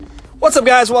What's up,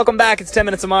 guys? Welcome back. It's 10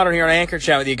 Minutes of Modern here on Anchor,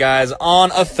 chat with you guys on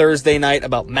a Thursday night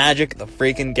about Magic the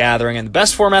freaking Gathering and the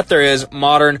best format there is,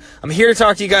 Modern. I'm here to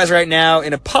talk to you guys right now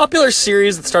in a popular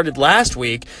series that started last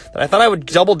week that I thought I would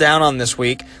double down on this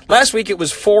week. Last week it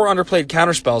was 4 underplayed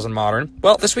counterspells in Modern.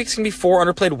 Well, this week's going to be 4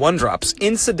 underplayed 1-drops.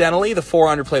 Incidentally, the 4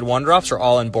 underplayed 1-drops are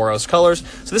all in Boros colors,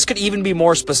 so this could even be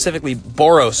more specifically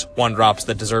Boros 1-drops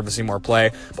that deserve to see more play,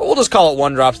 but we'll just call it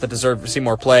 1-drops that deserve to see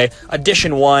more play.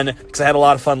 Edition 1, because I had a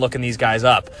lot of fun looking these guys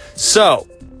up. So,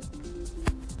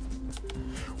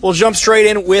 we'll jump straight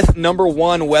in with number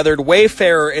 1, Weathered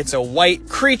Wayfarer. It's a white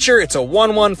creature. It's a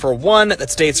 1/1 for 1 that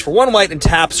states for 1 white and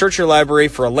tap, search your library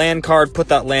for a land card, put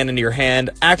that land into your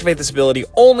hand, activate this ability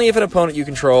only if an opponent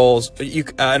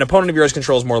an opponent of yours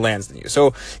controls more lands than you.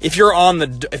 So if you're on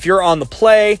the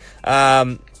play,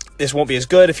 this won't be as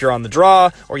good. If you're on the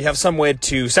draw, or you have some way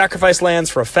to sacrifice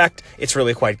lands for effect, it's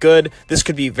really quite good. This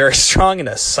could be very strong in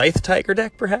a Scythe Tiger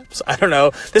deck, perhaps? I don't know.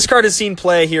 This card has seen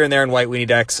play here and there in White Weenie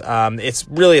decks. It's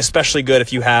really especially good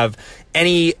if you have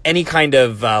any kind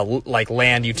of like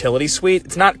land utility suite.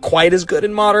 It's not quite as good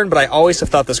in Modern, but I always have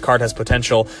thought this card has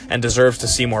potential and deserves to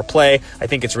see more play. I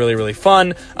think it's really, really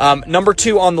fun. Number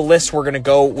 2 on the list, we're going to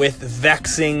go with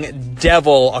Vexing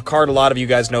Devil, a card a lot of you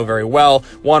guys know very well.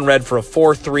 1 red for a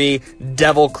 4/3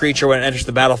 devil creature. When it enters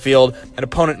the battlefield, an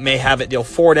opponent may have it deal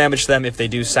 4 damage to them if they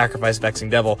do sacrifice Vexing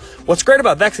Devil. What's great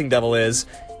about Vexing Devil is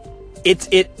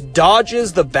it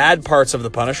dodges the bad parts of the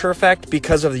Punisher effect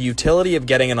because of the utility of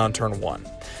getting it on turn 1.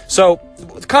 So,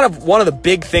 kind of one of the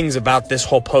big things about this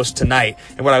whole post tonight,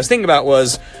 and what I was thinking about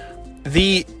was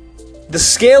the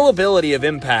scalability of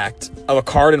impact of a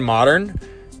card in Modern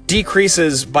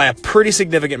decreases by a pretty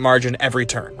significant margin every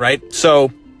turn, right?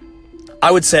 So,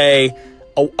 I would say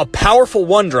a powerful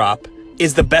 1-drop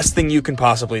is the best thing you can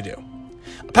possibly do.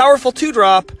 A powerful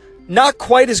 2-drop, not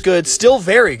quite as good, still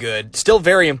very good, still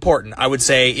very important. I would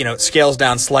say, it scales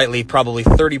down slightly, probably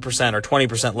 30% or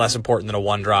 20% less important than a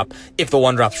 1-drop if the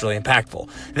 1-drop's really impactful.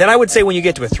 Then I would say when you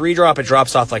get to a 3-drop, it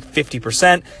drops off like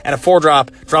 50%, and a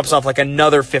 4-drop drops off like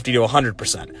another 50 to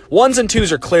 100%. 1s and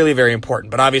 2s are clearly very important,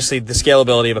 but obviously the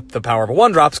scalability of the power of a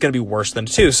 1-drop is going to be worse than a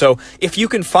 2. So if you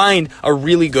can find a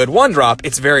really good 1-drop,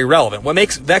 it's very relevant. What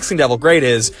makes Vexing Devil great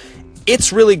is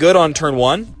it's really good on turn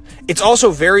 1. It's also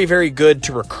very, very good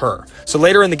to recur. So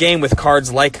later in the game with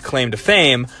cards like Claim to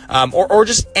Fame, or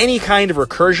just any kind of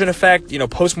recursion effect,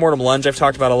 Postmortem Lunge I've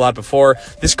talked about a lot before,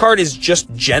 this card is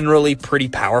just generally pretty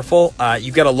powerful.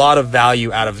 You get a lot of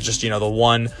value out of just, the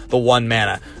one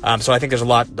mana. So I think there's a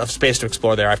lot of space to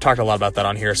explore there. I've talked a lot about that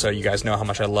on here, so you guys know how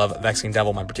much I love Vexing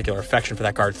Devil, my particular affection for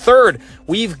that card. Third,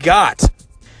 we've got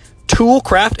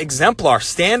Toolcraft Exemplar,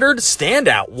 standard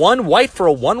standout. 1 white for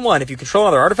a 1/1. If you control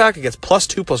another artifact, it gets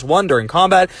 +2/+1 during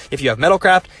combat. If you have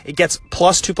Metalcraft, it gets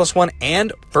 +2/+1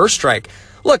 and First Strike.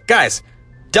 Look, guys,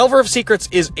 Delver of Secrets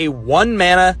is a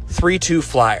 1-mana 3/2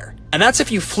 flyer. And that's if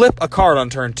you flip a card on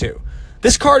turn 2.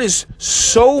 This card is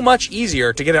so much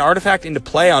easier to get an artifact into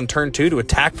play on turn 2 to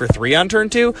attack for 3 on turn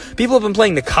 2. People have been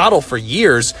playing the Coddle for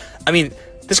years. I mean,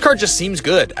 this card just seems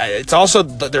good. It's also,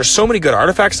 there's so many good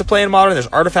artifacts to play in Modern. There's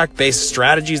artifact-based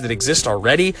strategies that exist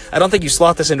already. I don't think you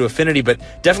slot this into Affinity, but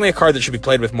definitely a card that should be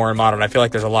played with more in Modern. I feel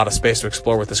like there's a lot of space to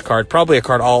explore with this card. Probably a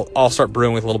card I'll start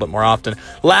brewing with a little bit more often.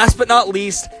 Last but not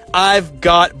least, I've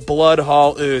got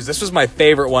Bloodhall Ooze. This was my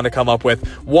favorite one to come up with.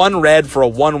 1 red for a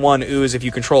 1/1 Ooze. If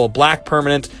you control a black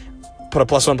permanent, put a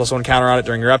 +1/+1 counter on it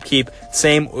during your upkeep.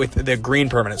 Same with the green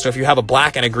permanent. So if you have a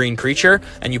black and a green creature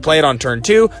and you play it on turn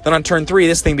 2, then on turn 3,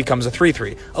 this thing becomes a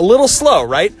 3/3. A little slow,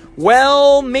 right?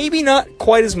 Well, maybe not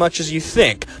quite as much as you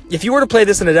think. If you were to play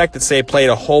this in a deck that, say, played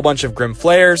a whole bunch of Grim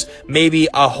Flayers, maybe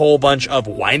a whole bunch of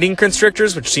Winding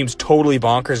Constrictors, which seems totally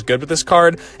bonkers good with this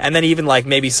card, and then even like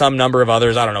maybe some number of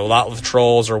others, I don't know, Lotleth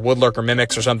Trolls or Woodlurker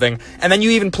Mimics or something, and then you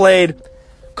even played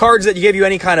cards that give you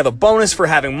any kind of a bonus for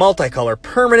having multicolor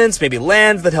permanents, maybe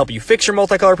lands that help you fix your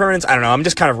multicolor permanents. I don't know, I'm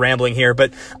just kind of rambling here,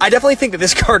 but I definitely think that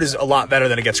this card is a lot better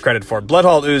than it gets credit for.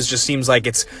 Bloodhall Ooze just seems like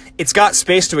it's got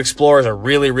space to explore as a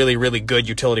really, really, really good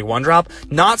utility 1-drop.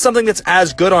 Not something that's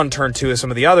as good on turn 2 as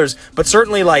some of the others, but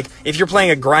certainly like if you're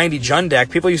playing a grindy Jund deck,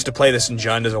 people used to play this in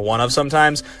Jund as a 1-of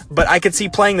sometimes, but I could see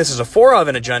playing this as a 4-of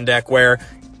in a Jund deck where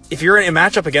if you're in a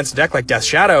matchup against a deck like Death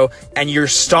Shadow and you're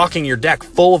stocking your deck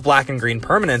full of black and green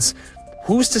permanents,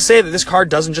 who's to say that this card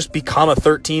doesn't just become a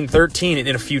 13/13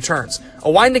 in a few turns? A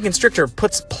Winding Constrictor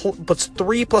puts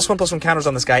 3 +1/+1 counters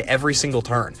on this guy every single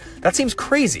turn. That seems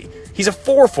crazy. He's a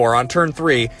 4/4 on turn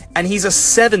 3, and he's a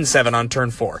 7/7 on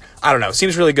turn 4. I don't know.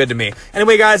 Seems really good to me.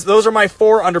 Anyway, guys, those are my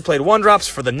 4 underplayed 1-drops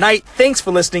for the night. Thanks for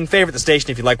listening. Favorite the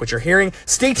station if you like what you're hearing.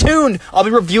 Stay tuned. I'll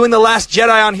be reviewing The Last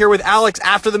Jedi on here with Alex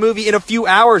after the movie in a few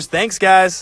hours. Thanks, guys.